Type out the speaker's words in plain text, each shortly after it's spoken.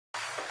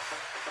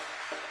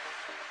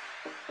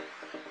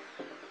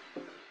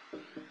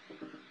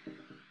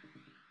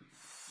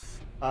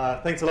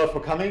Thanks a lot for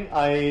coming.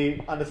 I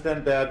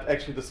understand that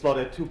actually the slot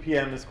at 2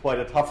 p.m. is quite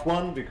a tough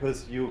one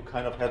because you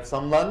kind of had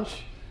some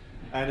lunch,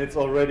 and it's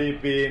already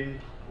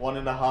been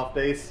 1.5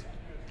 days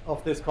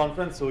of this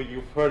conference, so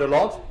you've heard a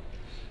lot.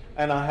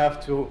 And I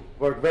have to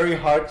work very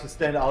hard to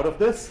stand out of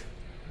this,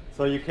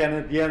 so you can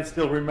at the end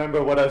still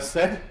remember what I've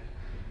said.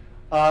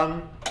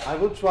 I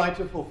will try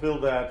to fulfill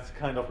that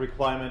kind of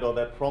requirement or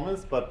that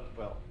promise, but,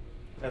 well,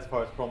 as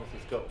far as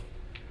promises go.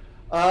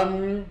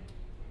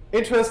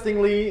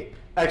 Interestingly,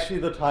 actually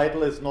the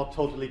title is not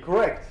totally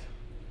correct,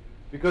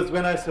 because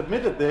when I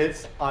submitted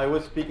this, I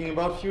was speaking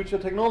about future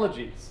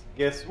technologies.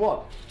 Guess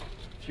what?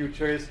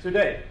 Future is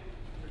today.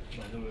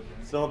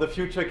 So the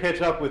future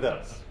catch up with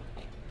us.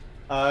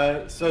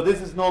 So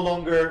this is no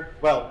longer,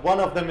 well, one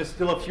of them is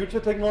still a future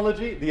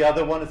technology, the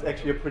other one is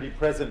actually a pretty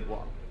present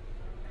one.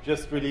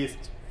 Just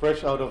released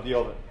fresh out of the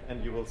oven,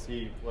 and you will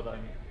see what I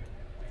mean.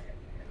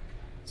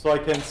 So I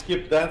can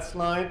skip that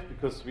slide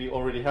because we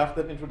already have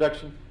that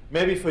introduction.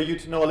 Maybe for you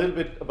to know a little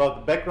bit about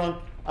the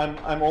background,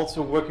 I'm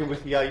also working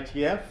with the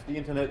IETF, the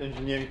Internet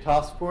Engineering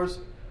Task Force,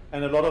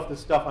 and a lot of the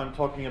stuff I'm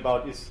talking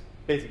about is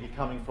basically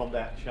coming from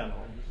that channel.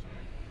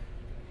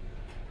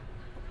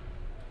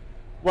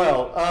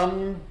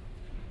 Well,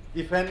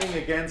 defending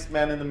against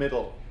man in the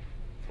middle.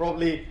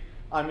 Probably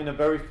I'm in a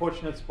very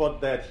fortunate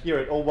spot that here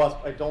at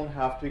OWASP I don't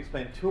have to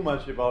explain too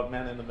much about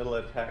man in the middle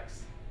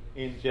attacks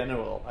in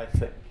general, I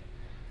think.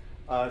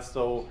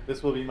 So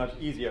this will be much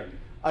easier.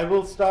 I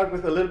will start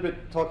with a little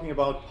bit talking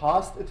about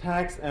past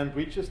attacks and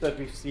breaches that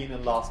we've seen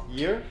in last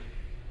year,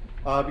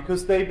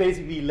 because they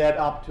basically led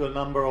up to a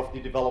number of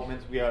the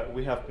developments we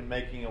have been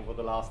making over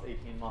the last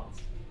 18 months.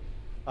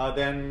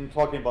 Then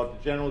talking about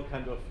the general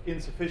kind of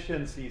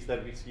insufficiencies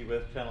that we see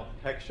with channel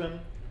protection,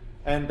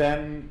 and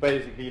then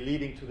basically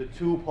leading to the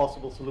 2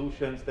 possible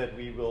solutions that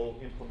we will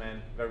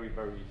implement very,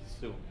 very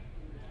soon.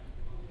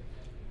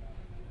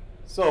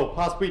 So,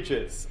 past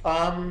breaches.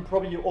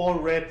 Probably you all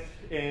read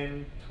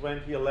in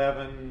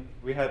 2011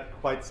 we had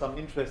quite some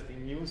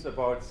interesting news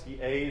about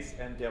CAs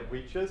and their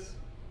breaches.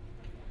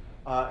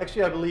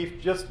 Actually, I believe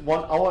just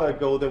 1 hour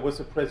ago there was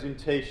a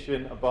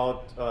presentation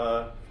about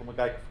from a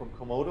guy from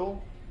Komodo,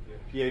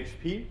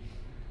 PHP,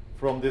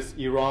 from this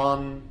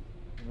Iran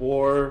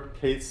war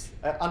case.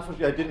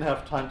 Unfortunately, I didn't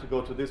have time to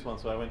go to this one,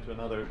 so I went to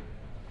another.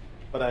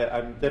 But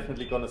I'm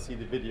definitely going to see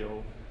the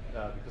video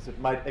because it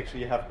might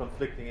actually have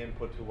conflicting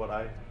input to what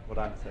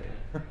I'm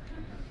saying.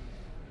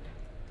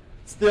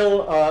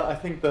 Still, I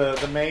think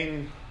the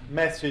main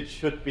message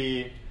should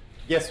be,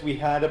 yes, we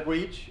had a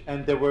breach,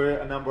 and there were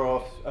a number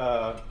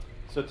of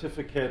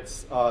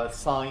certificates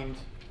signed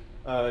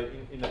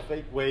in a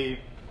fake way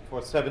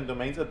for 7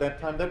 domains at that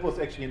time. That was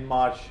actually in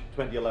March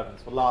 2011,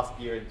 so last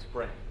year in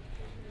spring.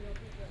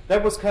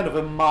 That was kind of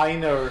a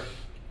minor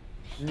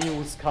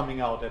news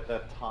coming out at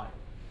that time.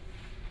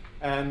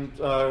 And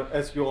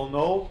as you all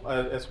know,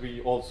 as we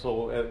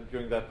also,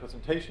 during that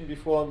presentation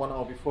before, 1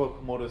 hour before,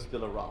 Komodo is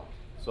still around.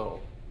 So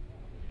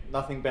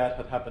nothing bad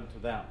had happened to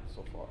them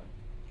so far.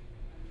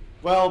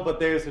 Well, but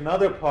there's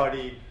another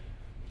party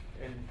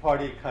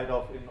kind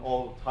of in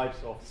all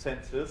types of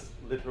senses,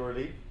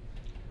 literally,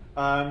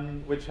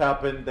 which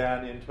happened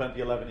then in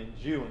 2011 in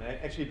June.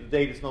 Actually, the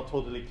date is not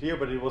totally clear,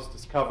 but it was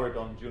discovered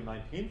on June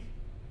 19th.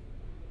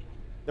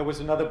 There was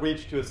another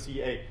breach to a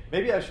CA.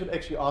 Maybe I should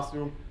actually ask the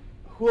room,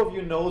 who of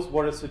you knows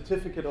what a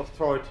certificate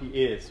authority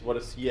is, what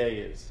a CA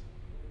is?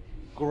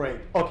 Great.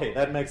 Okay,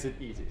 that makes it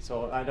easy.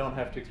 So I don't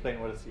have to explain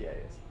what a CA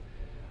is.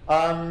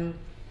 And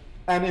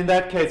in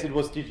that case, it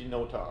was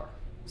DigiNotar.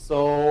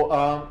 So,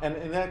 and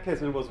in that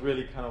case, it was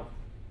really kind of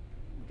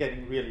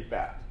getting really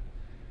bad.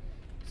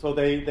 So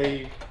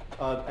a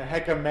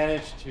hacker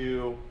managed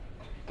to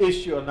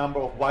issue a number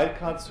of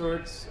wildcard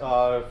certs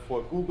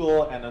for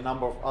Google and a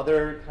number of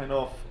other kind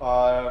of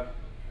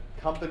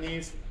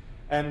companies.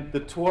 And the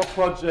Tor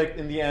project,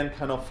 in the end,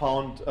 kind of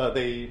found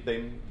they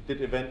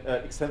did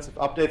extensive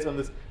updates on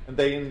this, and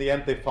in the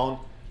end they found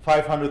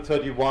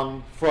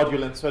 531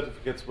 fraudulent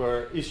certificates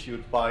were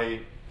issued by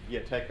the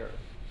attacker.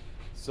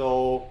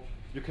 So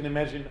you can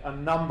imagine a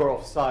number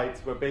of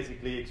sites were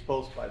basically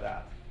exposed by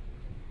that.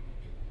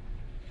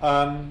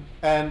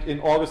 And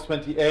in August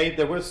 28,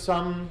 there were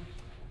some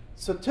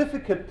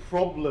certificate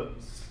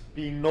problems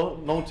being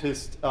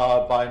noticed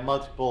by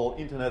multiple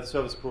internet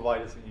service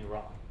providers in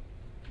Iran.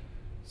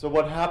 So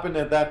what happened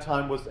at that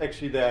time was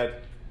actually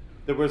that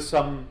there were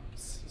some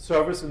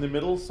servers in the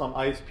middle, some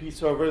ISP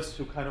servers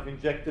who kind of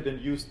injected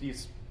and used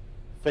these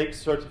fake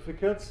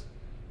certificates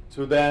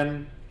to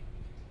then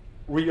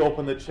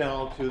reopen the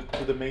channel to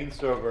the main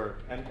server.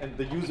 And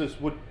the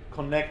users would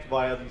connect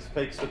via these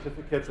fake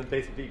certificates and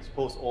basically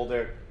expose all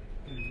their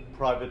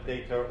private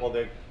data, all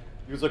their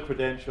user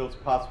credentials,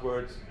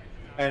 passwords,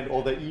 and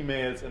all their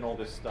emails and all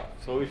this stuff.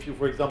 So if you,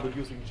 for example,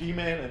 using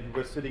Gmail and you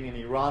were sitting in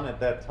Iran at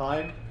that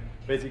time,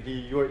 basically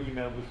your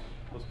email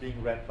was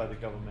being read by the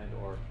government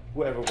or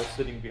whoever was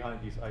sitting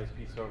behind these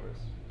ISP servers.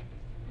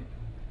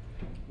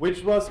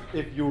 Which was,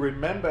 if you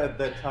remember at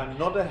that time,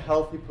 not a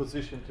healthy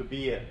position to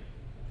be in.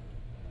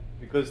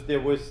 because there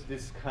was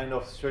this kind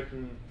of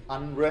certain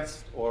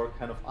unrest or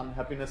kind of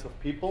unhappiness of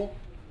people.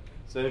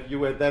 So if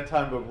you at that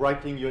time were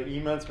writing your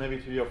emails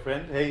maybe to your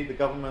friend, hey, the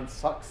government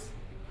sucks,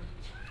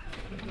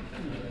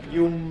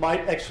 you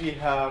might actually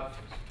have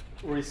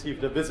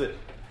received a visit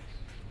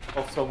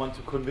of someone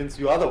to convince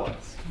you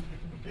otherwise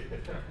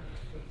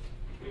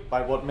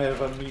by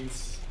whatever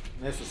means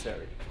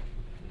necessary.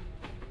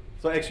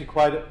 So actually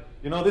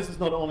this is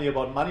not only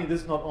about money,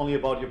 this is not only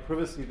about your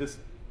privacy, this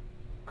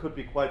could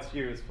be quite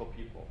serious for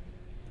people.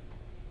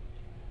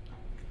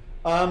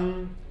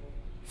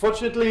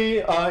 Fortunately,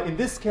 in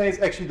this case,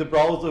 actually the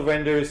browser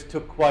vendors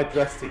took quite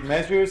drastic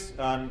measures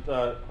and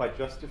quite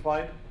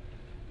justified.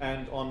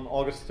 And on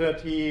August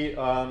 30,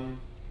 I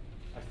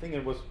think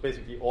it was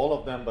basically all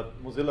of them,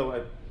 but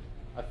Mozilla,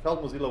 I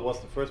felt Mozilla was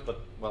the first,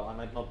 but well, I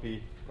might not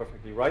be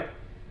perfectly right.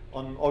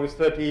 On August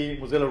 30,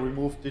 Mozilla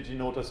removed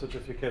DigiNotar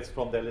certificates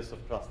from their list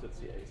of trusted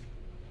CAs.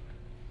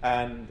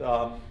 And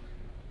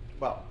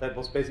well, that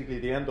was basically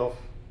the end of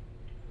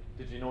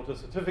DigiNotar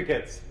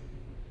certificates.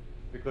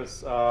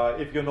 Because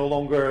if you're no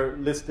longer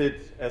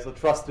listed as a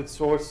trusted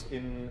source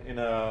in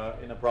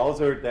a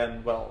browser,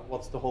 then, well,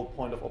 what's the whole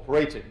point of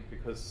operating?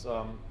 Because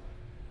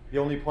the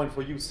only point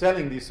for you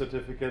selling these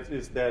certificates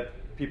is that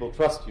people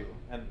trust you.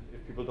 And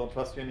if people don't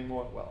trust you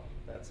anymore, well,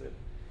 that's it.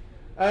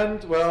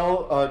 And,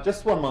 well,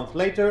 just 1 month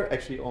later,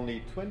 actually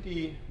only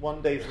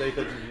 21 days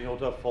later,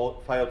 DigiNotar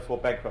filed for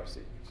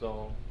bankruptcy.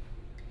 So,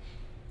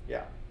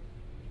 yeah,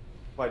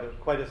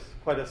 quite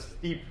a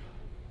steep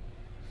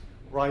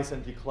rise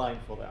and decline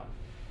for them.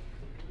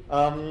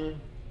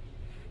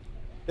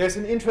 There's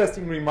an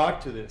interesting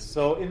remark to this.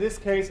 So in this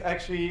case,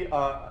 actually,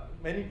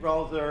 many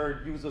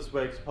browser users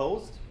were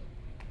exposed,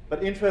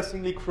 but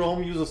interestingly,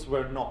 Chrome users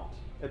were not,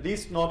 at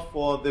least not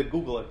for the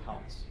Google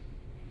accounts.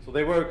 So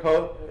they were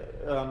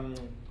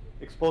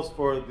exposed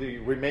for the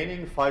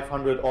remaining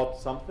 500 odd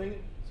something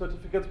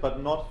certificates,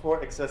 but not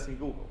for accessing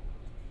Google.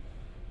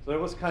 So it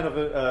was kind of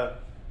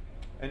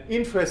an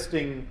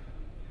interesting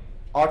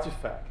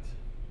artifact.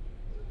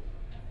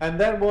 And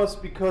that was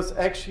because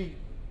actually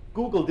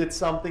Google did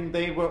something.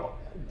 They were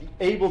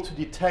able to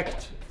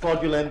detect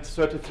fraudulent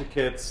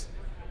certificates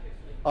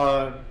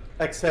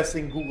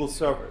accessing Google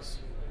servers.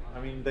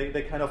 I mean,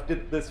 they kind of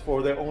did this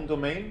for their own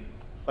domain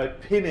by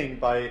pinning,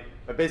 by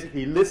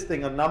basically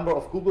listing a number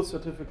of Google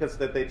certificates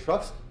that they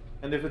trust.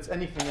 And if it's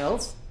anything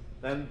else,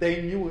 then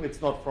they knew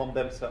it's not from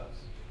themselves.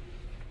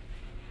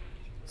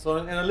 So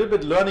and a little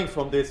bit learning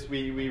from this,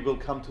 we will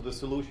come to the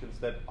solutions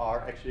that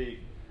are actually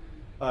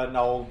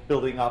now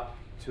building up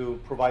to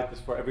provide this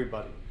for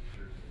everybody.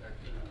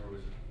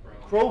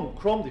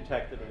 Chrome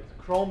detected it.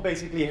 Chrome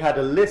basically had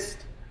a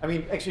list. I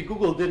mean, actually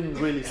Google didn't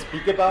really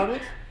speak about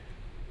it,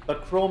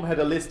 but Chrome had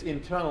a list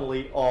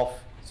internally of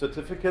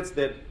certificates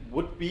that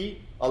would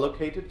be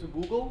allocated to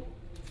Google.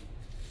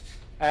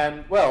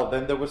 And well,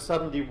 then there was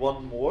suddenly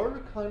one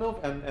more kind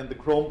of, and the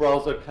Chrome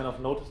browser kind of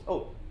noticed,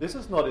 oh, this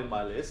is not in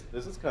my list.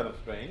 This is kind of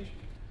strange.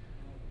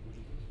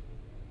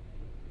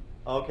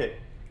 Okay.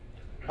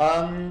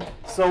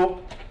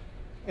 So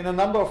in a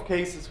number of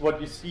cases, what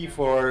you see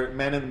for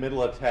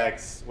man-in-the-middle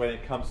attacks when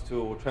it comes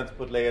to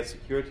transport layer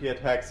security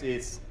attacks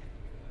is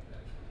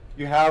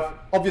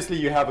obviously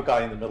you have a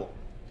guy in the middle.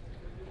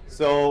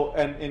 So,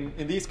 and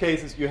in these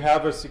cases, you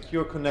have a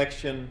secure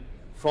connection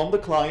from the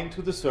client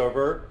to the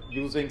server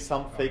using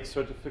some fake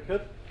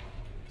certificate.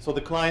 So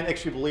the client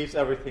actually believes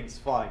everything's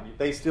fine.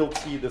 They still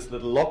see this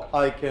little lock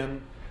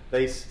icon.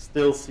 They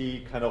still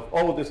see kind of,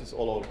 oh, this is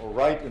all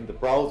right in the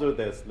browser.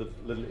 There's a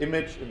little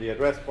image in the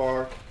address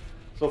bar.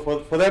 So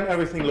for them,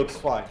 everything looks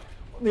fine.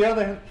 On the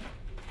other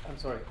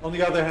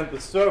hand, the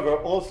server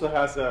also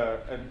has an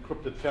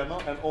encrypted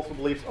channel and also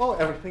believes, oh,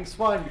 everything's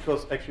fine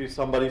because actually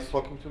somebody's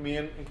talking to me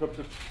in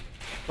encrypted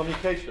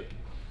communication.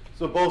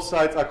 So both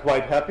sides are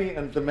quite happy,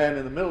 and the man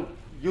in the middle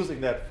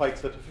using that fake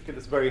certificate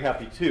is very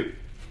happy too,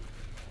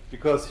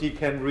 because he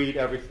can read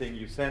everything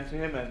you send to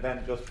him and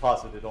then just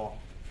pass it on.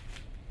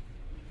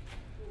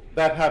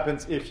 That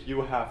happens if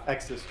you have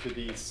access to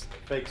these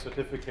fake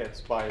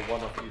certificates by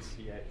one of these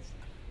CAs.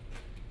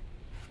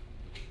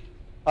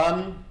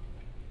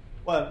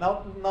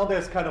 Well, now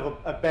there's kind of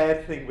a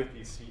bad thing with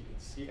these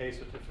CA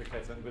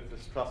certificates and with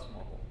this trust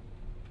model.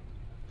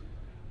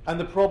 And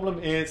the problem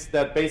is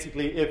that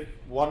basically if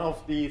one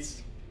of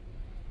these,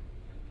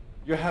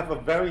 you have a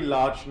very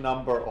large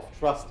number of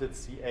trusted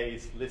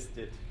CAs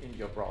listed in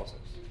your browsers,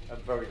 a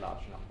very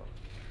large number.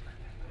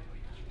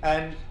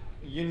 And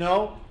you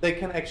know they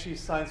can actually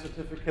sign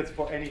certificates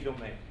for any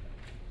domain.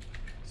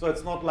 So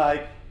it's not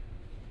like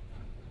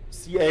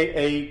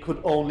CAA could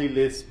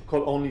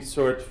only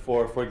search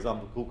for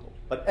example, Google.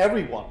 But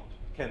everyone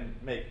can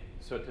make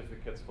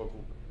certificates for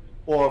Google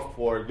or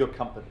for your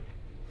company.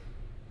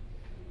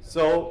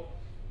 So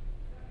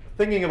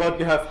thinking about,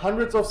 you have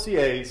hundreds of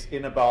CAs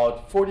in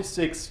about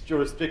 46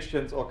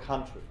 jurisdictions or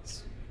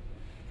countries.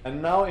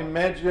 And now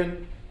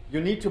imagine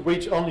you need to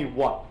breach only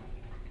one.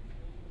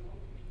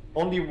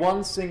 Only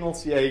one single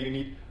CA you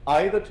need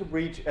either to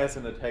breach as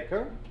an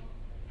attacker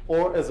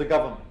or as a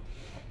government.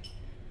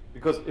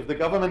 Because if the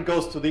government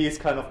goes to these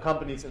kind of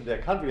companies in their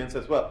country and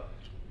says, well,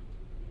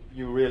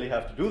 you really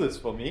have to do this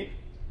for me,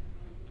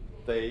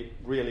 they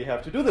really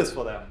have to do this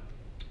for them.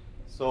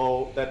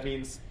 So that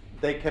means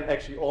they can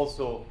actually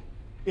also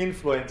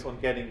influence on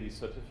getting these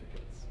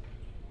certificates.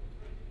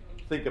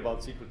 Think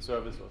about Secret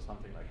Service or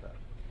something like that.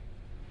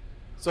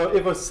 So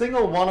if a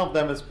single one of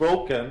them is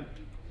broken,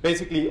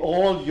 basically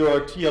all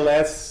your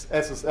TLS,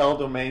 SSL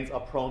domains are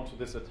prone to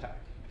this attack.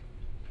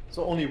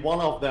 So only one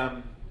of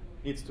them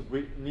needs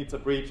a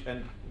breach,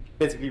 and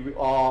basically we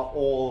are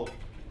all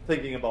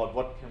thinking about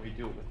what can we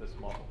do with this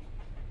model.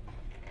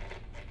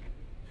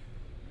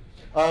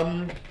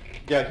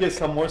 Yeah, here's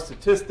some more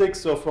statistics.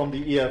 So from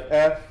the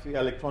EFF, the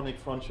Electronic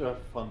Frontier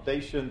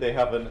Foundation, they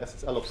have an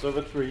SSL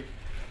observatory,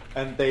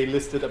 and they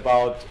listed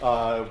about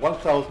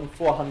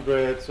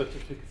 1,400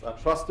 certificates are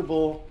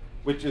trustable,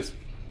 which is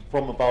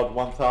from about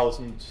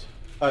 1,000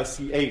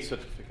 CA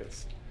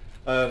certificates,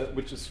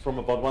 which is from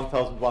about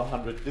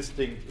 1,100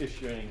 distinct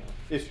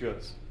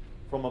issuers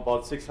from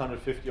about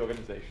 650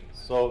 organizations.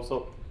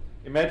 So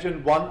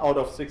imagine 1 out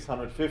of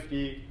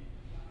 650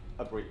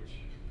 a breach.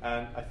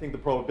 And I think the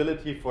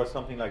probability for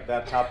something like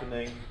that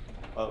happening,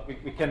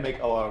 we can make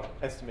our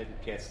estimated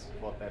guess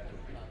what that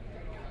would be.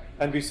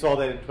 And we saw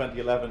that in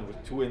 2011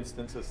 with 2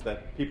 instances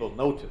that people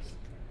noticed.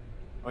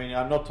 I mean,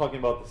 I'm not talking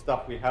about the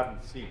stuff we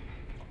haven't seen.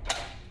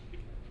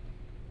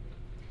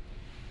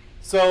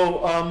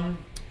 So,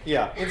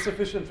 yeah,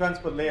 insufficient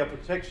transport layer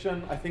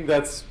protection. I think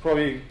that's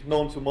probably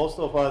known to most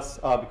of us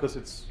because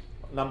it's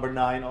number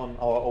 9 on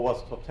our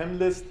OWASP top 10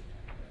 list.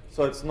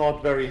 So it's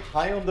not very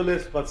high on the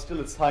list, but still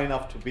it's high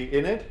enough to be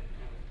in it.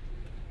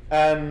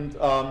 And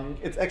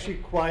it's actually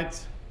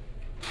quite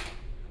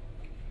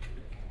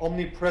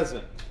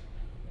omnipresent.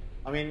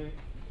 I mean,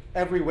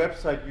 every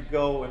website you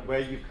go and where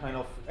you kind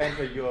of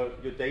enter your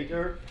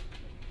data,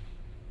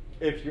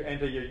 if you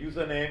enter your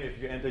username,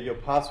 if you enter your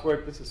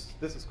password, this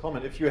is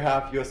common. If you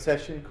have your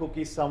session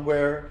cookie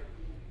somewhere,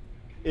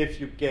 if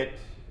you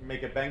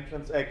make a bank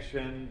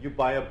transaction, you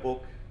buy a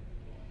book,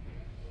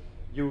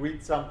 you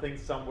read something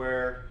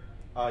somewhere,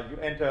 you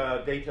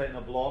enter data in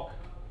a blog,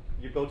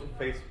 you go to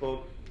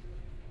Facebook,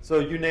 so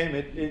you name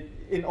it.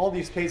 In all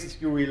these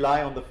cases, you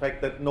rely on the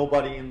fact that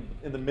nobody in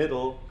the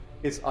middle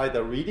is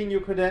either reading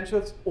your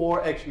credentials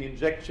or actually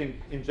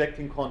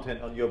injecting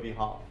content on your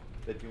behalf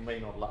that you may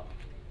not like.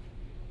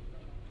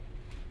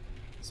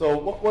 So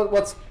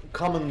what's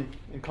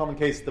in common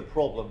case the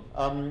problem?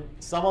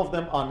 Some of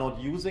them are not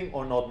using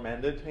or not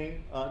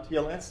mandating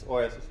TLS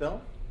or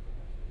SSL.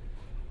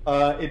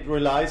 It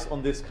relies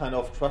on this kind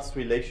of trust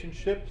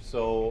relationship.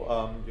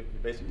 So you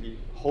basically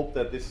hope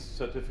that this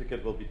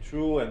certificate will be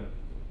true and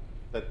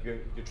that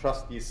you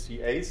trust these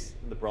CAs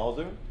in the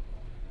browser.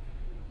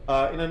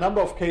 In a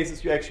number of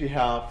cases, you actually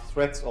have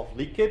threats of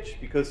leakage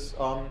because,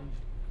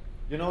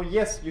 you know,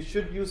 yes, you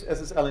should use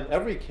SSL in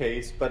every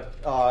case, but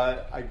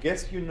I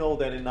guess you know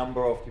that in a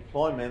number of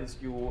deployments,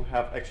 you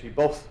have actually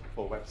both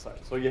for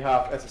websites. So you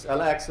have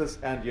SSL access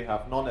and you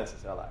have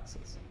non-SSL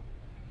access.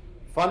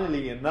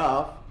 Funnily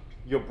enough,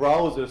 your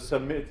browser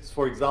submits,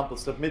 for example,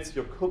 submits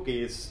your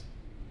cookies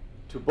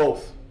to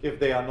both if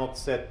they are not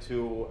set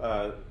to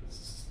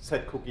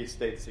set cookie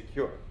state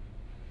secure.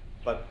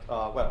 But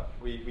well,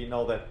 we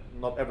know that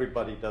not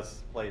everybody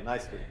does play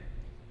nicely.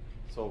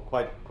 So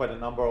quite a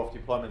number of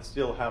deployments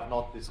still have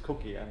not this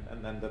cookie,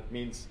 and then that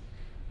means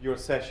your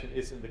session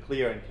is in the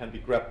clear and can be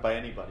grabbed by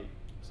anybody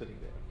sitting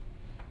there.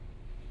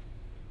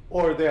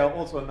 Or there are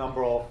also a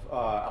number of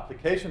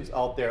applications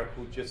out there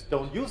who just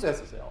don't use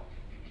SSL.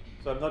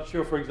 So I'm not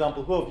sure, for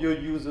example, who of you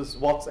uses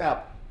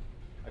WhatsApp?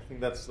 I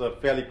think that's a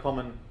fairly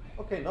common.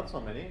 Okay, not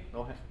so many.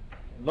 No,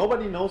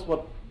 nobody knows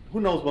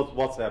who knows what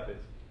WhatsApp is?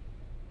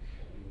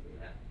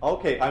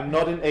 Okay, I'm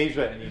not in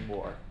Asia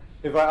anymore.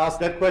 If I ask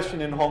that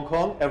question in Hong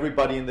Kong,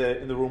 everybody in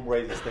the room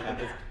raises their hand.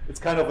 It's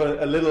kind of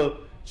a little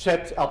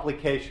chat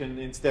application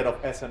instead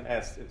of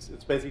SMS.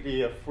 It's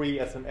basically a free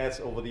SMS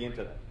over the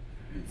internet.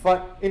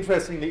 But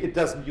interestingly, it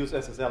doesn't use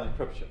SSL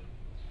encryption.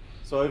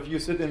 So if you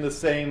sit in the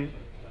same,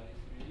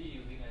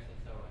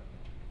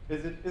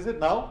 is it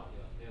now?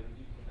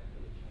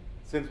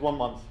 Since 1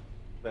 month,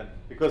 then,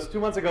 because 2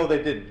 months ago they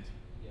didn't.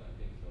 Yeah, I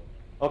think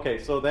so. Okay,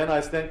 so then I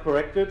stand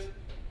corrected.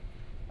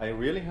 I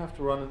really have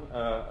to run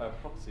a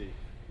proxy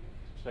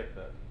to check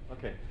that.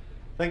 Okay,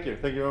 thank you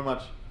very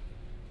much.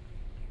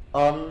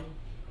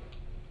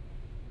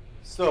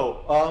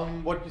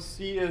 What you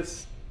see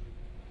is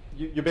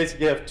you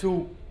basically have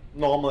 2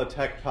 normal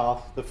attack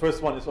paths. The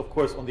first one is, of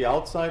course, on the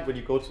outside when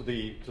you go to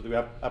the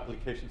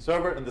application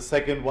server, and the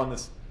second one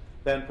is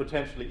then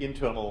potentially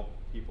internal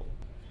people.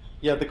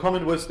 Yeah, the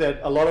comment was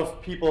that a lot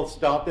of people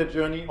start their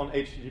journey on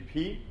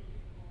HTTP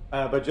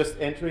by just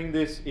entering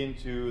this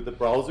into the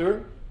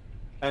browser.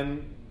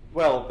 And,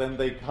 well, then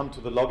they come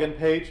to the login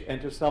page,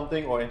 enter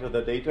something, or enter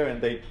the data,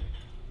 and they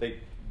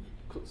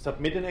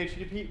submit an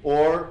HTTP,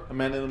 or a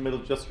man in the middle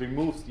just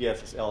removes the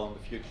SSL in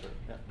the future.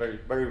 Yeah, very,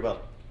 very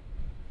well.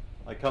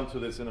 I come to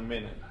this in a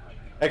minute.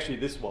 Actually,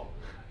 this one.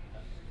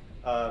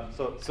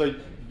 So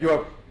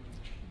you're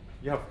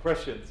You have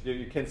prescience.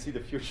 You can see the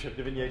future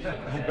divination.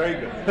 Very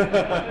good.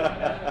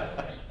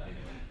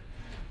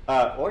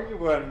 Or you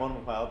were in one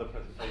of my other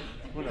presentations.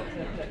 Who knows?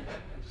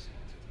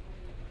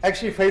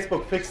 Actually,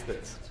 Facebook fixed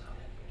this.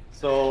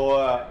 So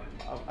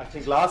I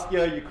think last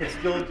year you could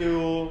still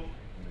do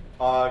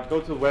go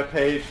to the web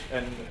page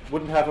and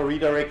wouldn't have a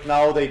redirect.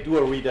 Now they do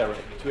a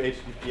redirect to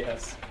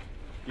HTTPS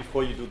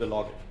before you do the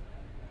login.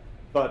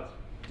 But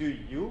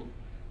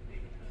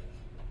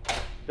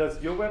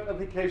does your web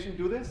application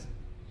do this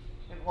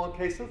in all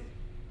cases?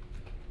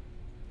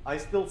 I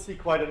still see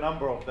quite a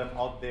number of them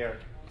out there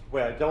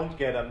where I don't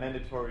get a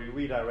mandatory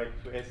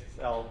redirect to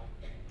SSL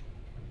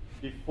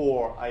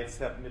before I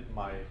submit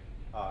my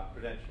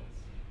credentials.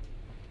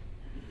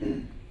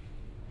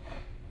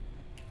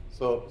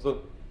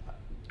 So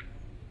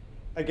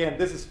again,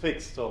 this is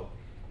fixed. So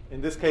in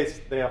this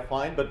case, they are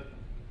fine, but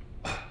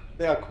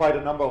there are quite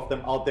a number of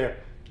them out there.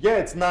 Yeah,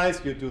 it's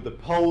nice, you do the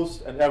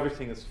post and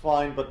everything is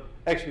fine, but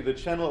actually the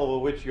channel over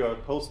which you are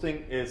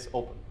posting is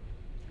open.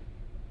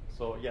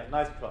 So yeah,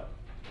 nice try.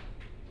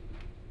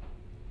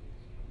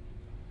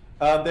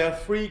 There are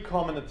 3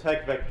 common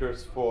attack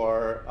vectors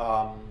for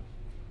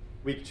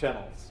weak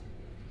channels.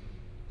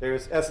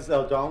 There's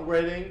SSL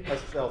downgrading,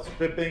 SSL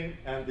stripping,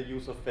 and the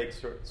use of fake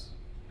certs.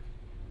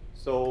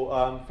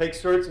 So fake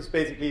certs is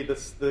basically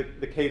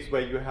the case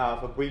where you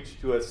have a breach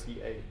to a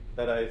CA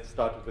that I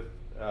started with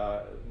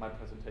my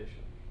presentation.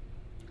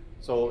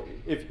 So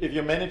if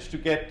you manage to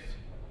get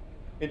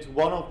into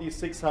one of these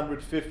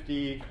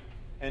 650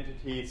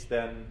 entities,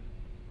 then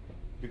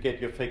you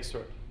get your fake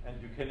cert.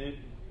 And you can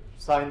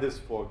sign this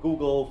for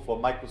Google, for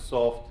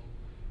Microsoft,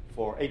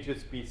 for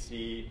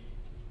HSBC.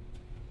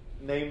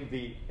 Name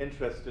the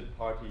interested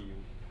party you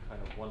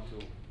kind of want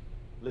to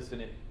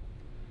listen in.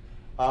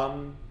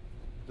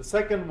 The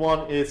second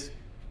one is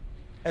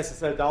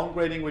SSL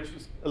downgrading, which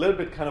is a little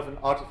bit kind of an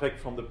artifact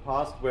from the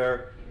past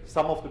where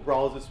some of the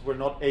browsers were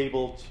not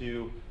able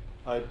to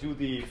do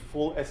the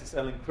full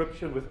SSL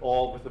encryption with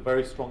the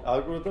very strong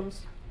algorithms.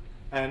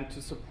 And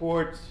to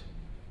support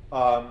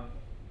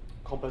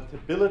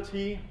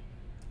compatibility,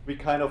 we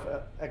kind of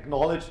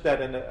acknowledged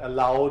that and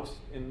allowed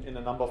in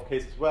a number of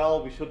cases,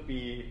 well, we should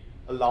be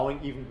allowing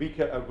even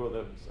weaker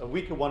algorithms. A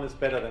weaker one is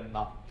better than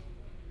none.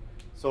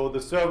 So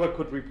the server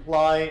could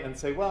reply and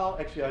say, well,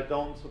 actually, I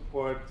don't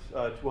support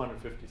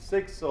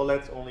 256, so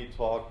let's only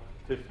talk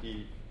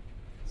 50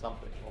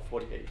 something or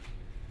 48.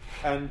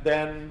 And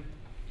then,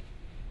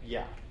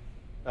 yeah,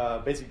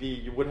 basically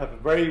you would have a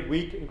very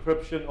weak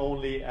encryption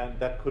only, and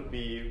that could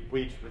be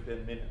breached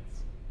within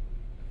minutes.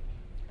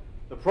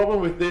 The problem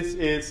with this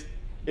is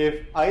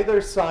if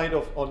either side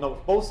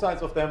both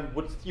sides of them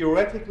would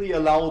theoretically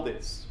allow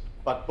this,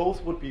 but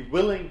both would be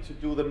willing to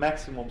do the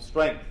maximum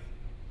strength.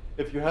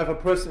 If you have a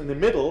person in the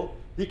middle,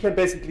 he can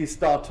basically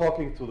start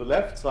talking to the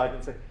left side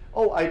and say,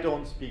 oh, I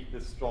don't speak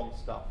this strong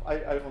stuff.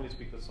 I only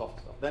speak the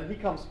soft stuff. Then he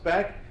comes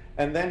back,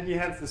 and then he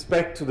hands this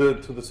back to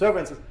the server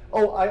and says,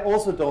 oh, I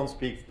also don't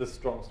speak the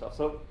strong stuff.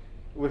 So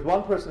with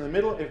one person in the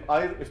middle,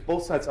 if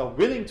both sides are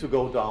willing to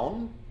go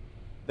down,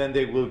 then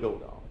they will go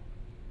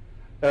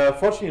down.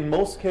 Fortunately, in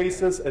most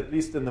cases, at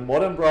least in the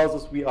modern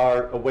browsers, we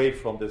are away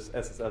from this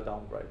SSL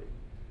downgrading.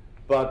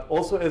 But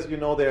also, as you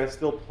know, there are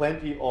still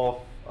plenty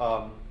of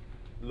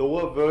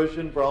lower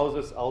version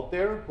browsers out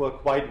there who are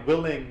quite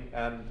willing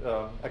and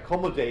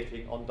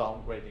accommodating on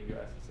downgrading your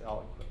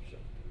SSL encryption.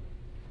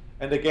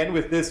 And again,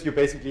 with this, you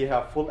basically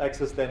have full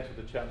access then to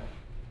the channel.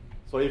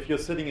 So if you're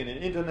sitting in an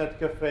internet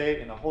cafe,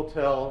 in a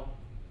hotel,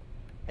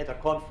 at a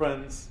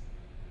conference,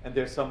 and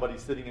there's somebody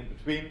sitting in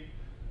between,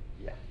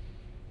 yeah.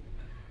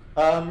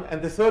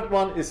 And the third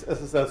one is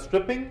SSL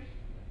stripping.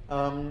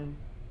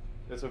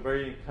 There's a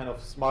very kind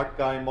of smart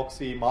guy,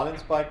 Moxie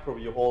Marlinspike,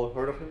 probably you all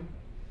heard of him.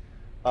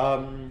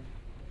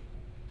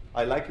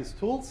 I like his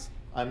tools.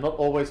 I'm not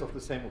always of the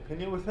same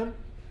opinion with him.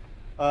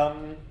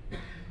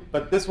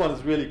 But this one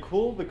is really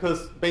cool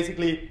because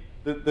basically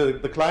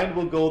the client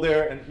will go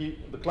there and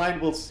the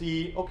client will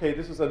see, okay,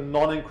 this is a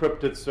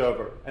non-encrypted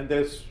server. And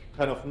there's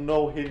kind of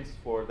no hints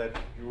for that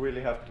you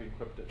really have to be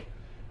encrypted.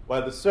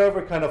 While the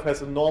server kind of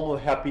has a normal,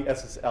 happy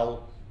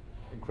SSL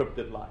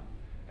encrypted line.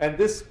 And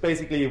this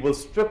basically will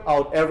strip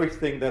out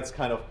everything that's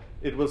kind of,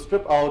 it will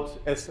strip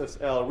out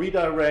SSL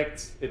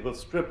redirects, it will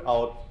strip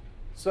out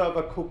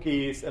server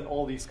cookies and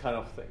all these kind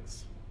of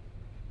things.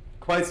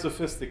 Quite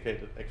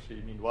sophisticated,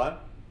 actually, meanwhile.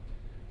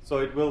 So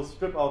it will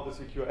strip out the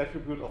secure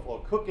attribute of all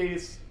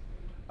cookies,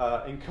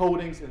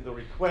 encodings in the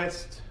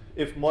request,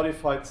 if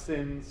modified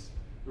SYNs,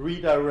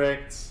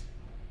 redirects.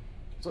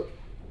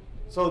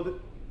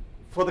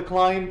 For the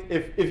client,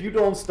 if you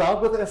don't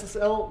start with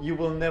SSL, you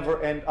will never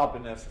end up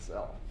in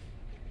SSL.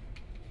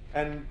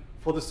 And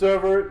for the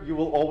server, you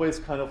will always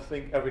kind of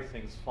think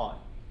everything's fine.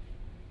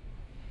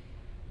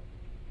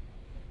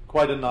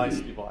 Quite a nice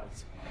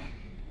device.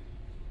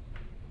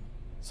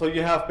 So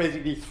you have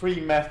basically 3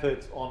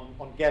 methods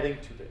on getting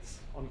to this,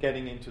 on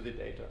getting into the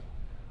data.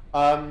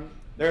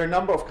 There are a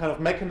number of kind of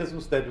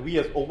mechanisms that we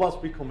as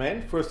OWASP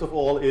recommend. First of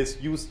all is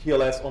use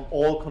TLS on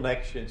all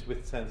connections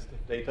with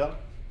sensitive data.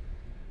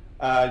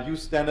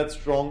 use standard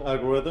strong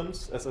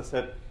algorithms, as I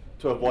said,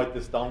 to avoid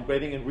this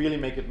downgrading and really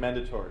make it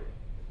mandatory.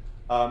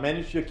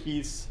 Manage your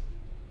keys,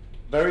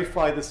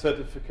 verify the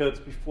certificates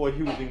before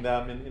using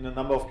them. In a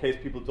number of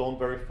cases, people don't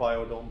verify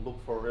or don't look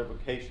for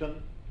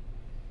revocation.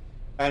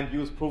 And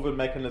use proven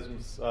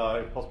mechanisms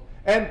if possible.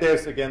 And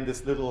there's, again,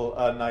 this little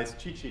nice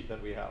cheat sheet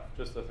that we have,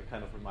 just as a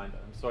kind of reminder.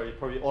 I'm sorry,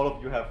 probably all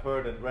of you have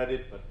heard and read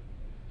it, but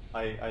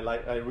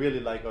I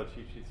really like our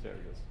cheat sheet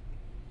series.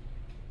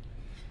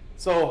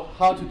 So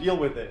how to deal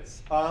with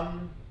this?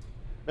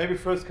 Maybe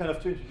first kind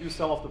of to introduce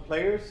some of the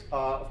players.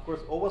 Of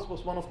course, OWASP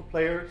was one of the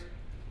players.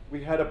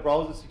 We had a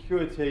browser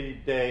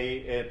security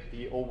day at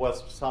the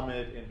OWASP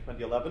Summit in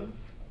 2011.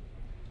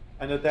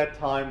 And at that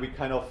time, we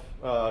kind of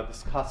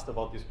discussed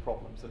about these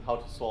problems and how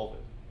to solve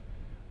it.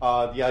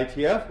 The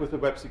ITF, with the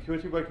Web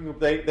Security Working Group,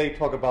 they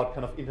talk about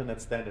kind of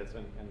internet standards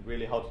and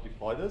really how to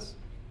deploy this.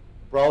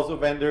 Browser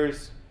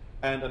vendors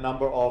and a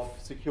number of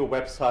secure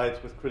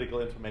websites with critical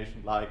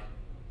information like,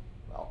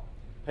 well,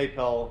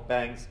 PayPal,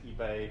 banks,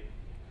 eBay,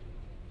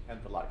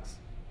 and the likes.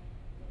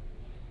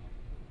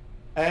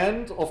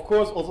 And, of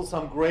course, also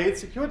some great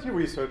security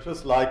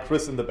researchers like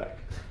Chris in the back.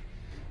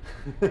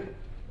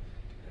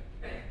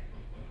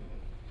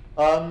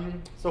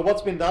 So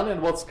what's been done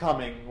and what's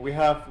coming? We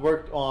have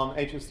worked on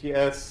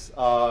HSTS,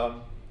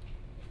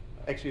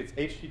 actually it's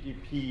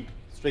HTTP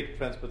Strict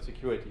Transport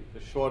Security.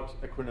 The short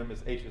acronym is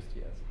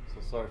HSTS,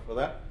 so sorry for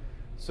that.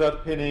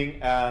 Cert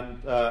pinning,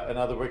 and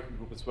another working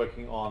group is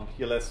working on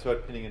TLS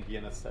cert pinning and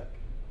DNSSEC.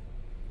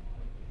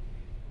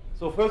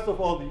 So first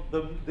of all,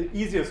 the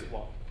easiest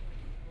one,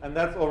 and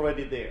that's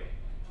already there,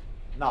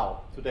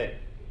 now, today.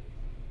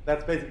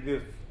 That's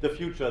basically the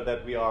future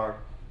that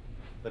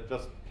that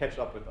just catch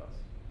up with us.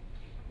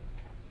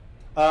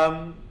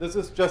 This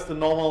is just a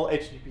normal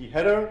HTTP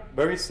header,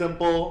 very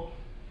simple.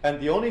 And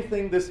the only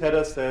thing this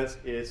header says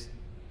is,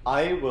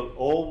 I will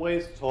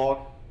always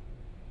talk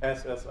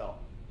SSL.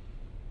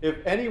 If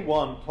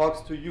anyone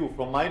talks to you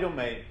from my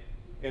domain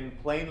in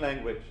plain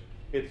language,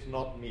 it's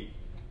not me.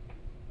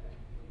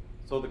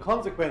 So the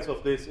consequence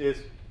of this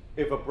is,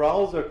 if a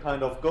browser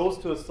kind of goes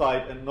to a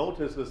site and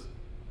notices,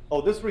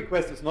 oh, this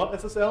request is not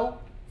SSL,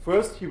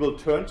 first he will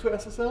turn to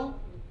SSL,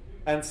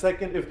 and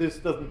second, if this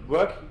doesn't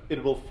work,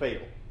 it will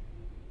fail.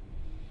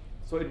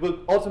 So it will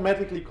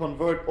automatically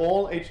convert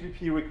all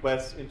HTTP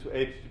requests into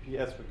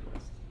HTTPS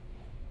requests,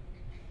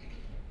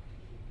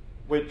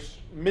 which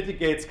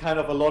mitigates kind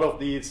of a lot of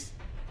these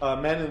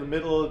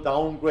man-in-the-middle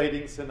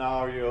downgrading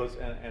scenarios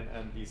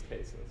and these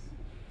cases.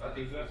 But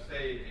if you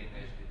say in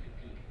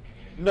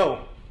HTTP?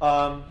 No.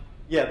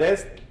 Yeah,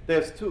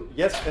 there's two,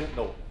 yes and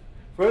no.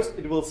 First,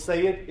 it will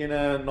say it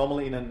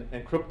normally in an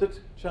encrypted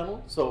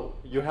channel. So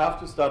you have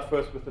to start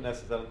first with an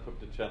SSL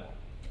encrypted channel.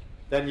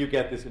 Then you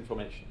get this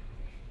information.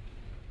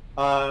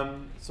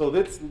 So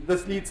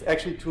this leads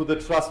actually to the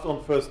trust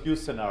on first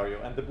use scenario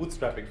and the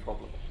bootstrapping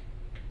problem.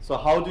 So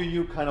how do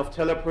you kind of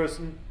tell a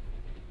person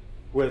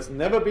who has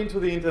never been to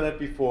the internet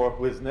before,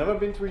 who has never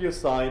been to your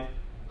site,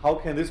 how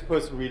can this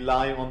person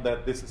rely on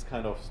that this is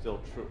kind of still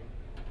true?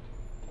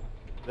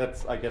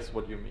 That's, I guess,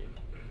 what you mean.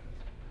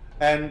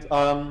 And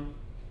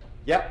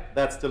yeah,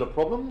 that's still a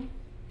problem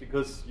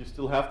because you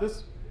still have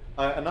this.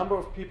 A number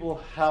of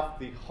people have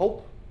the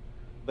hope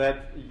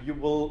that you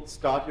will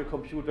start your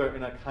computer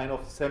in a kind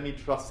of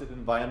semi-trusted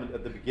environment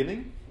at the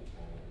beginning,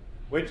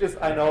 which is,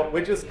 I know,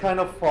 which is kind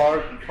of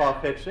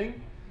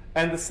far-fetching.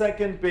 And the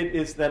second bit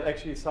is that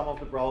actually some of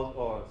the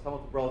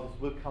browsers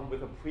will come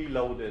with a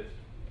preloaded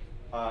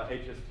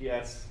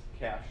HSTS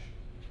cache.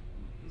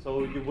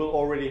 So you will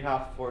already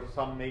have for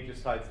some major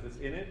sites this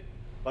in it,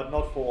 but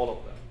not for all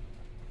of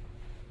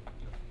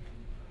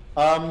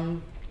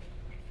them.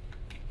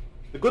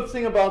 The good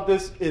thing about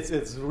this is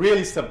it's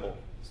really simple.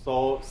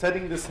 So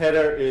setting this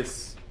header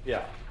is,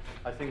 yeah,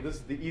 I think this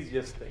is the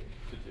easiest thing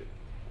to do.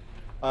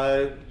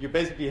 You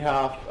basically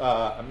have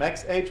a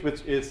max age,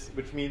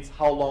 which means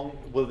how long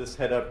will this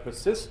header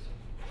persist.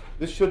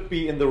 This should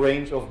be in the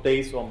range of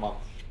days or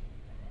months.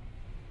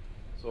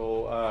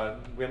 So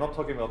we're not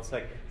talking about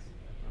seconds.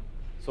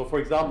 So for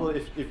example,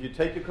 if you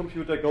take your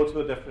computer, go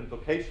to a different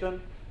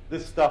location,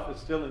 this stuff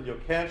is still in your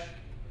cache,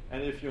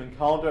 and if you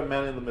encounter a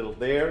man in the middle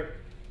there,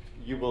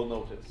 you will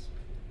notice.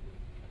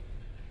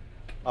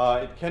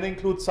 It can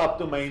include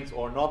subdomains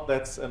or not.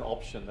 That's an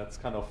option. That's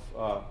kind of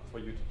for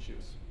you to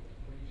choose.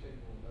 When you say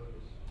you will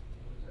notice,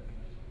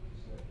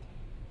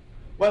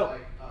 Well, what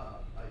does that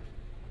mean? Like,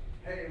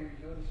 hey, we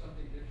noticed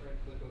something different.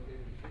 Click OK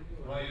to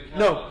continue. Well, you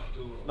no,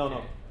 cannot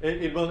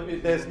no.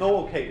 There's no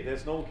OK.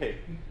 There's no OK.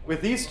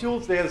 With these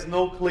tools, there's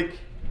no click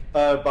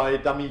by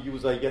dummy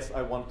user. Yes,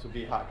 I want to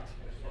be hacked.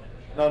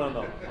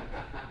 No.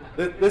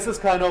 This is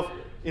kind of.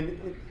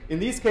 In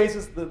these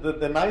cases,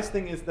 the nice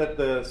thing is that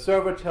the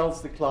server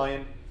tells the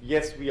client,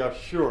 yes, we are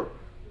sure.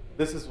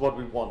 This is what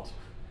we want.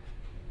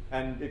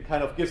 And it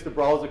kind of gives the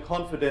browser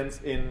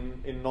confidence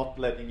in not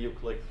letting you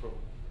click through.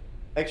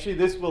 Actually,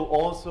 this will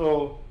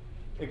also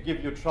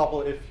give you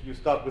trouble if you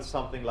start with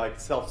something like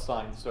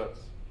self-signed certs.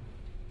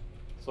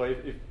 So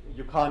if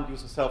you can't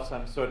use a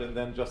self-signed cert and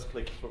then just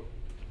click through,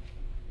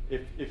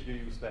 if you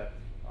use that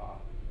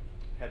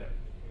header.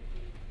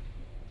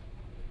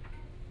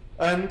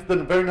 And the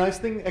very nice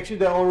thing, actually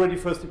there are already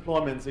first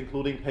deployments,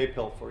 including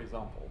PayPal, for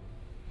example.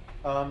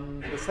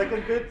 The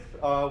second bit,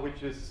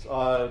 which is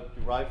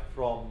derived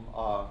from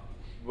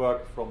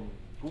work from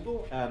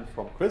Google and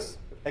from Chris.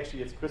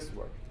 Actually, it's Chris'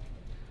 work.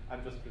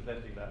 I'm just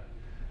presenting that.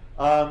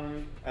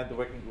 And the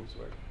working group's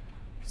work.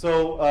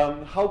 So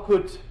how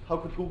could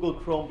Google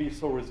Chrome be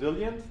so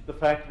resilient? The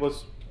fact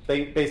was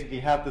they basically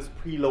had this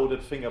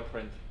preloaded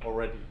fingerprint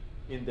already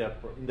in their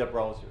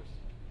browsers.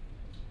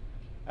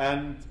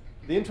 And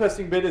the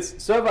interesting bit is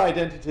server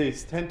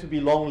identities tend to be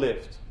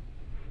long-lived.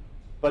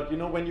 But you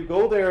know, when you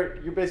go there,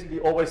 you basically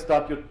always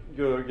start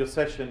your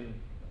session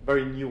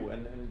very new,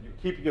 and you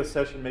keep your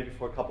session maybe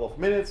for a couple of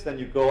minutes, then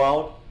you go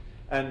out,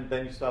 and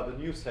then you start a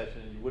new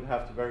session, and you would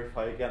have to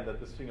verify again that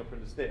this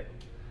fingerprint is there.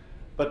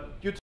 But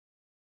you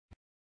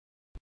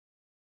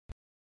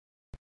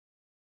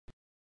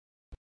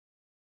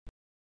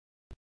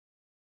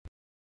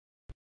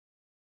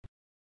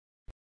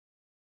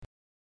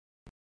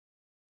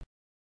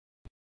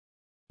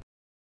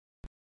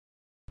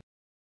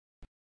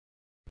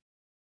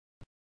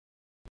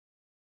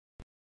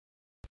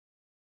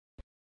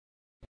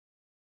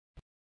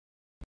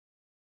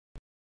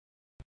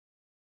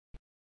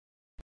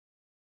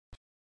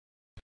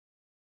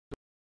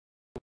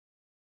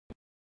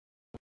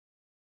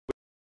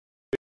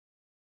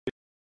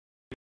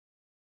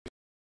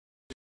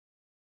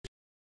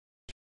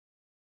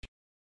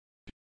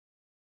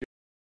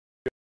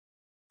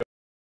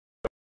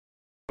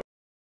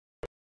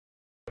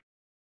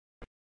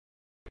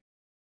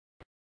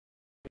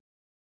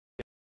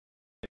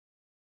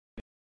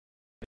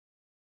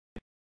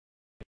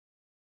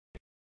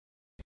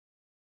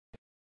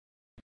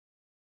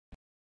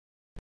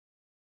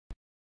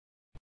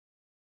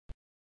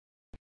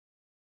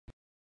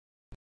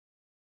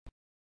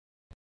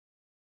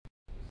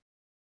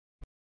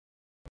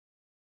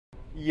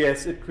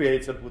yes, it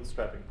creates a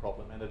bootstrapping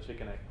problem and a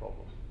chicken egg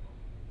problem.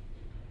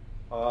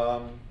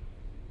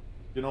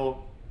 You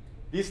know,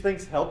 these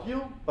things help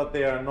you, but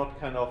they are not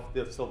kind of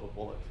the silver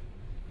bullet.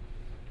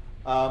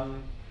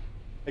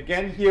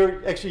 Again,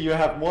 here, actually, you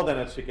have more than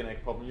a chicken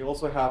egg problem. You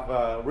also have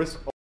a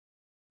risk of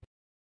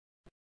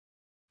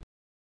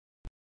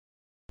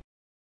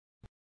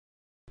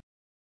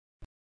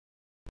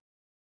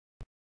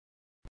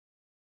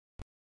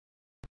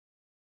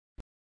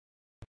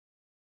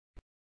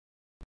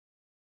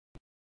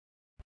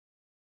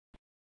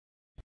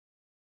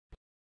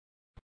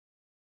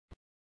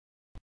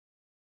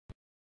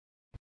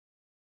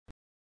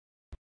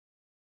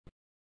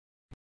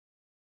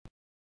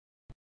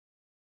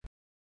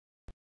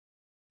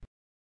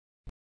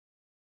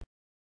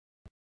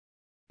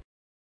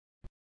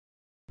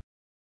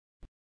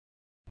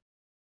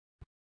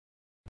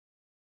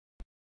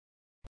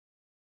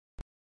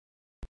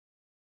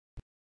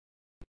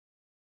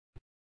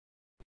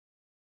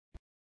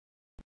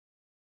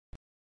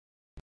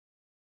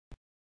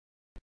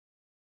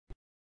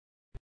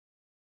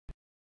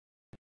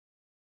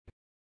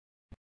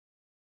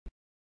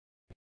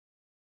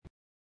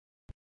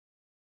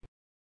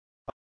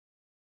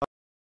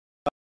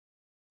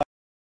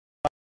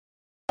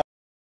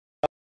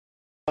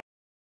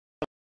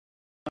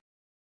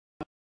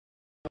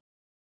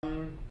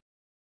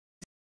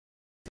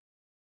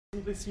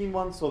simply seen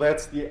one, so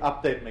that's the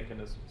update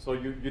mechanism. So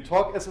you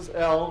talk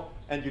SSL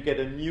and you get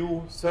a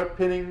new cert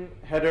pinning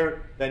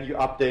header, then you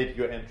update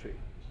your entry.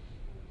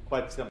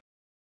 Quite simple.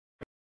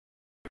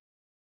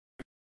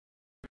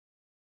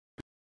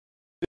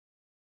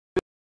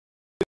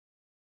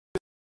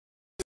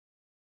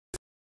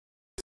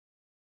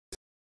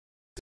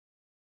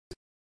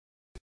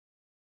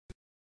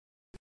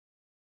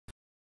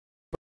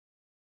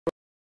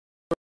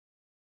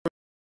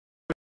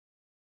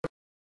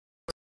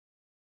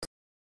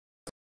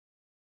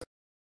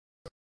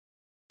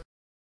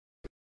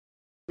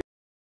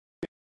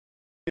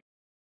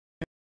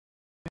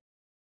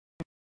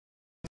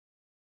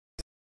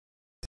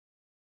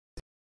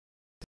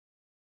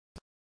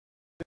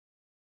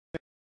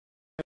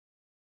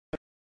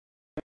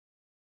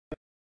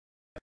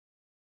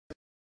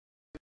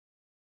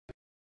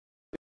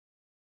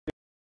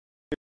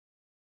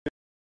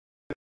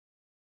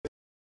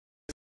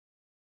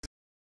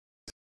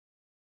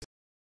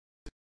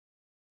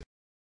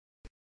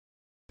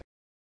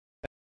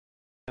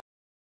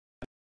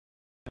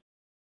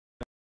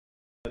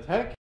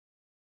 Attack.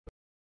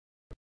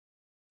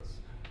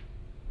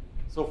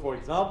 So for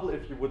example,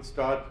 if you would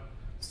start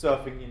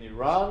surfing in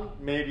Iran,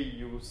 maybe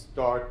you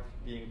start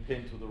being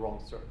pinned to the wrong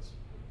certs.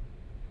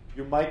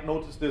 You might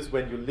notice this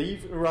when you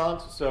leave Iran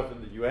to surf in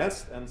the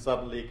US, and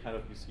suddenly kind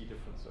of you see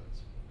different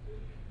certs.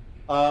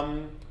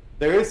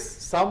 There is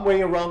some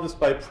way around this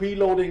by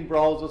preloading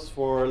browsers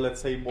for, let's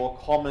say, more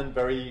common,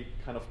 very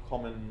kind of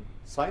common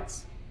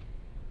sites.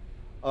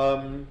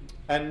 And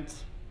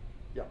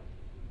yeah,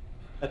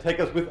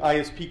 attackers with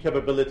ISP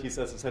capabilities,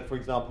 as I said, for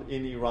example,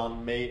 in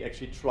Iran, may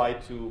actually try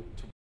to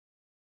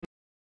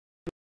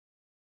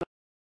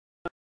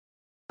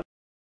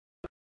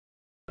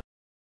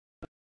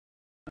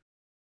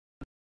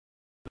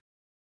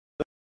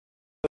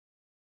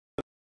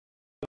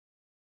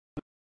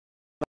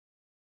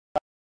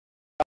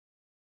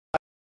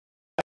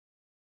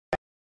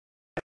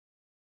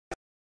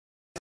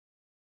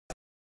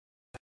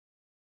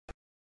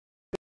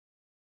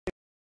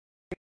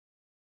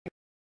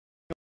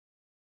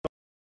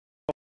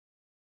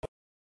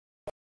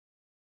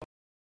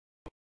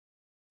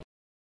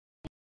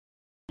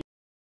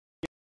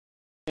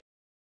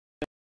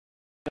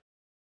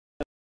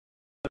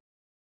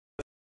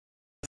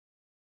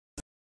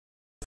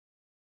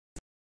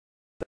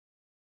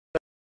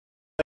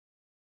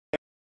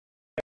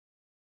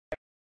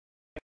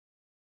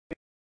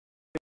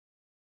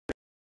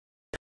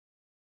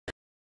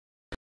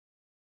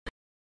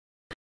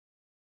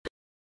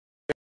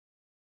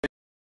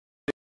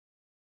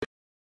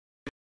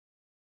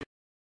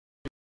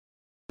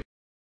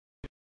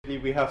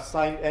basically we have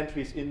signed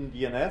entries in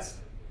DNS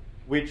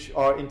which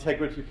are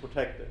integrity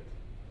protected.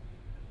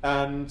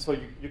 And so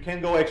you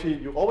can go actually,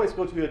 you always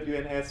go to your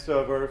DNS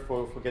server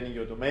for getting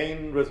your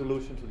domain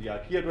resolution to the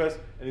IP address.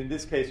 And in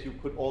this case, you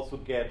could also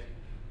get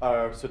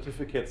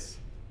certificates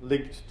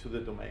linked to the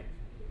domain.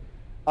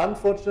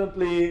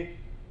 Unfortunately,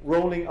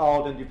 rolling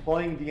out and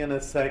deploying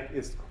DNSSEC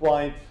is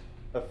quite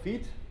a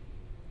feat.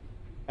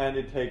 And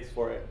it takes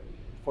for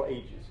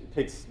ages. It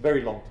takes a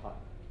very long time.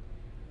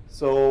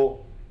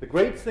 So the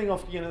great thing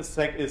of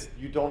DNSSEC is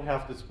you don't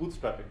have this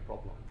bootstrapping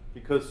problem,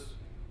 because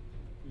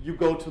you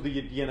go to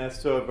the DNS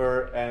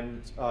server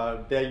and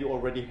there you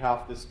already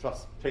have this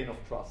chain of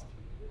trust.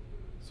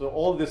 So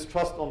all this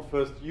trust on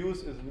first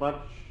use is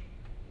much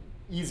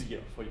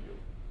easier for you.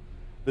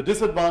 The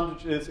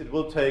disadvantage is it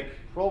will take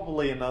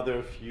probably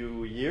another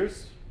few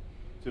years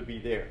to be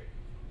there.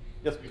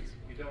 Yes, please.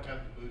 You don't have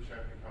the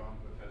bootstrapping problem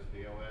because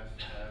the OS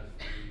has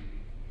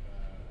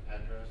the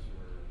address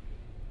or...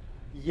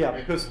 Yeah,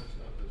 because...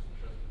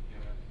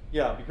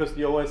 Yeah, because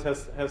the OS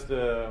has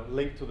the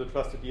link to the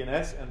trusted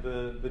DNS, and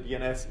the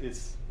DNS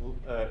is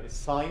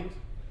signed,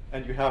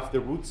 and you have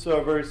the root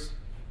servers,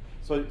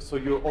 so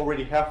you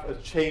already have a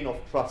chain of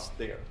trust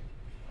there.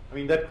 I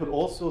mean, that could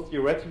also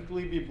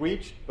theoretically be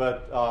breached,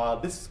 but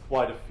this is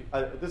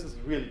this is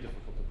really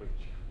difficult to breach,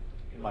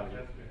 in my view.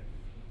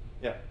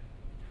 Yeah.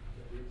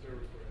 The root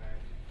servers were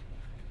hacked.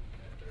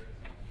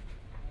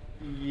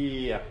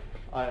 Yeah,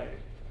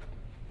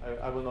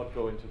 I will not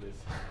go into this.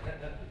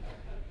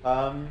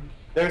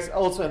 There's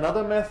also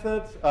another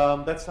method.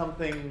 That's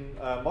something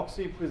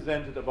Moxie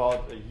presented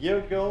about a year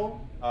ago.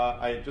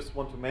 I just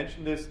want to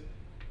mention this.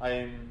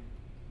 I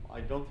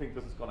don't think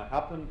this is going to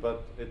happen,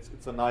 but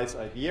it's a nice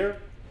idea,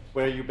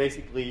 where you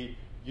basically,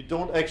 you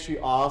don't actually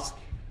ask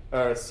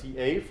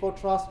CA for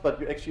trust, but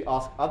you actually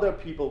ask other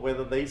people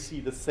whether they see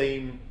the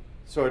same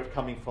cert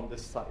coming from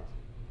this site.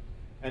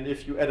 And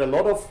if you add a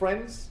lot of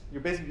friends,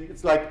 you basically,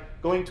 it's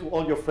like going to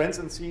all your friends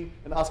and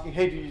asking,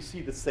 hey, do you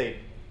see the same?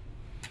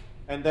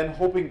 And then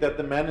hoping that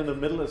the man in the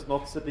middle is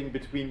not sitting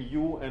between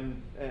you and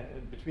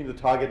between the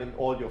target and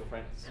all your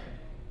friends,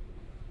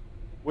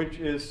 which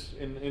is,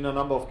 in a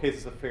number of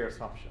cases, a fair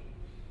assumption.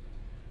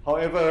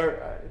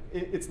 However,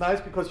 it's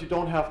nice because you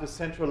don't have the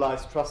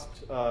centralized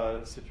trust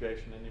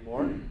situation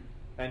anymore,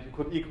 and you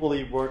could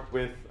equally work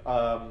with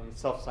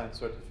self-signed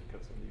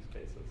certificates in these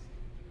cases.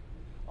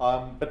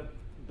 But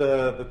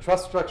the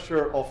trust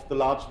structure of the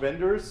large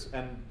vendors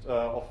and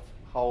of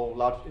how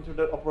large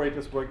internet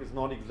operators work is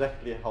not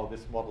exactly how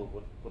this model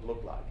would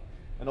look like.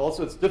 And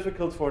also it's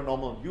difficult for a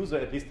normal user,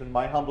 at least in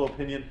my humble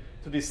opinion,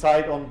 to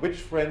decide on which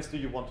friends do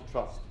you want to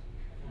trust.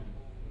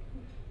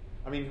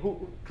 I mean,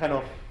 who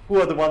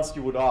are the ones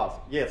you would ask?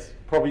 Yes,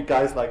 probably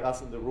guys like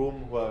us in the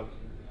room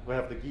who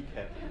have the geek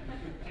head.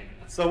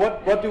 So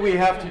what do we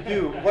have to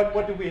do?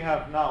 What do we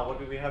have now? What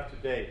do we have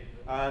today?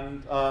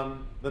 And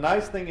the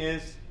nice thing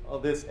is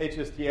this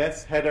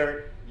HSTS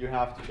header you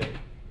have today.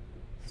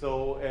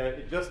 So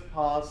it just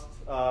passed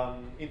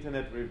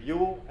internet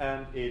review,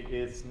 and it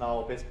is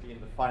now basically in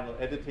the final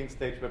editing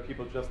stage where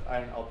people just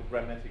iron out the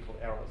grammatical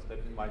errors that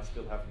you might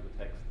still have in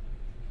the text.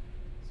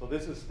 So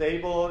this is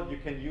stable. You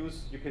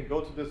can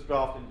go to this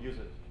draft and use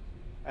it.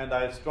 And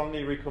I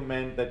strongly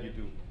recommend that you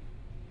do.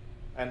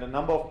 And a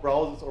number of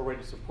browsers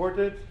already support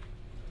it.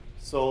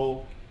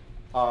 So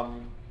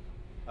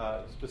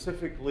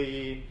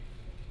specifically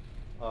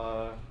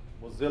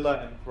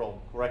Mozilla and Chrome.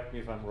 Correct me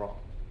if I'm wrong.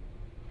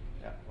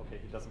 Yeah, okay,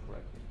 he doesn't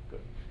correct me.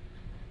 Good.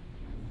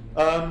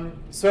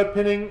 Cert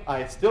pinning,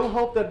 I still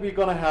hope that we're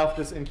going to have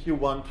this in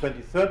Q1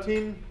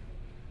 2013.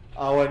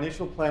 Our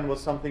initial plan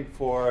was something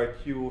for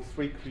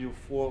Q3,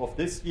 Q4 of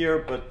this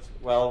year, but,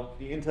 well,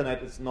 the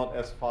internet is not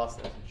as fast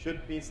as it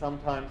should be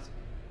sometimes,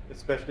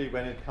 especially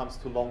when it comes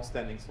to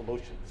long-standing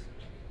solutions.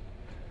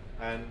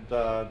 And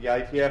the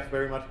ITF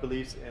very much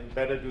believes in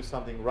better do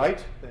something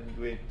right than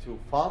do it too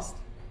fast.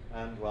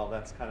 And, well,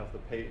 that's kind of the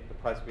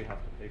price we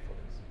have to pay for this.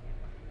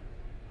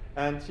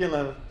 And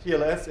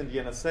TLS in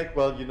DNSSEC,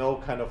 well, you know,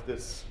 kind of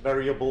this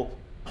variable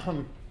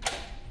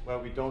where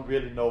we don't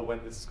really know when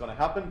this is going to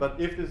happen. But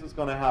if this is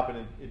going to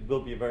happen, it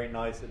will be a very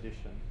nice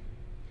addition.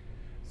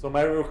 So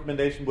my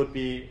recommendation would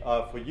be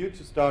for you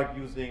to start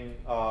using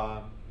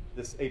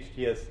this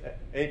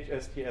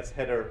HSTS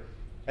header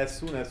as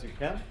soon as you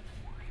can,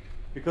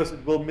 because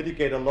it will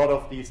mitigate a lot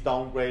of these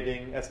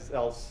downgrading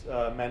SSLs,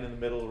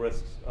 man-in-the-middle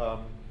risks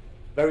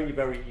very,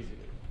 very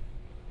easily.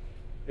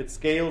 It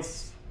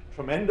scales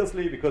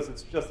tremendously because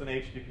it's just an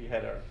HTTP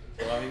header.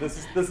 So I mean,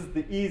 this is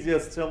the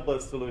easiest,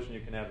 simplest solution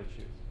you can ever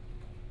choose.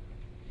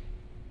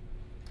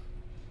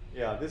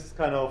 Yeah, this is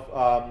kind of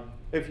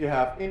if you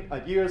have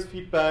ideas,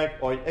 feedback,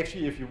 or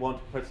actually if you want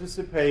to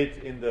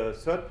participate in the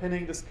cert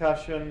pinning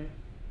discussion,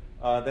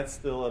 that's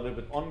still a little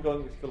bit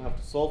ongoing. We still have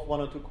to solve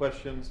 1 or 2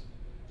 questions.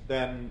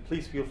 Then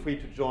please feel free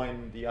to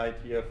join the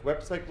ITF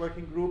website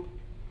working group,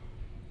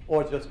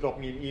 or just drop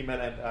me an email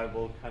and I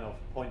will kind of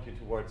point you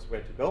towards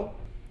where to go.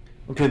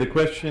 Okay, the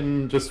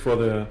question just for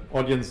the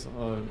audience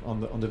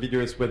on the video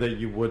is whether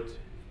you would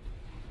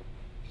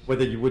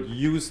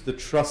use the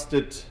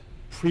trusted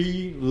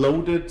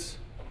pre-loaded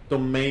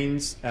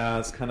domains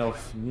as kind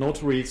of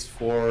notaries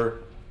for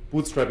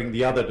bootstrapping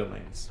the other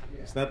domains.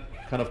 Is that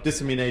kind of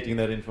disseminating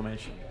that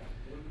information?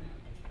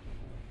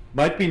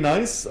 Might be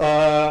nice.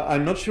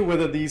 I'm not sure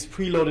whether these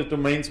preloaded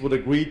domains would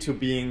agree to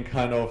being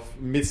kind of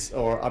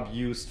or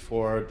abused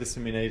for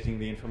disseminating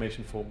the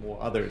information for more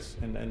others,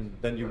 and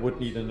then you would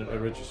need a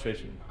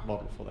registration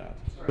model for that.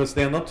 Because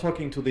they are not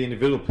talking to the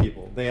individual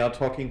people, they are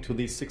talking to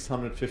these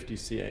 650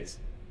 CAs.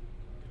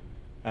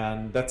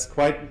 And that's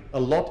quite a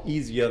lot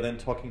easier than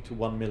talking to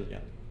 1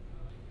 million.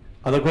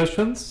 Other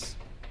questions?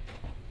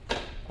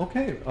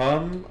 Okay,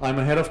 I'm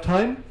ahead of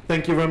time.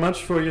 Thank you very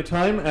much for your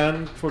time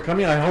and for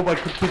coming. I hope I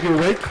could keep you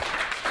awake.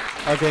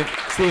 Okay,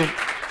 see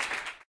you.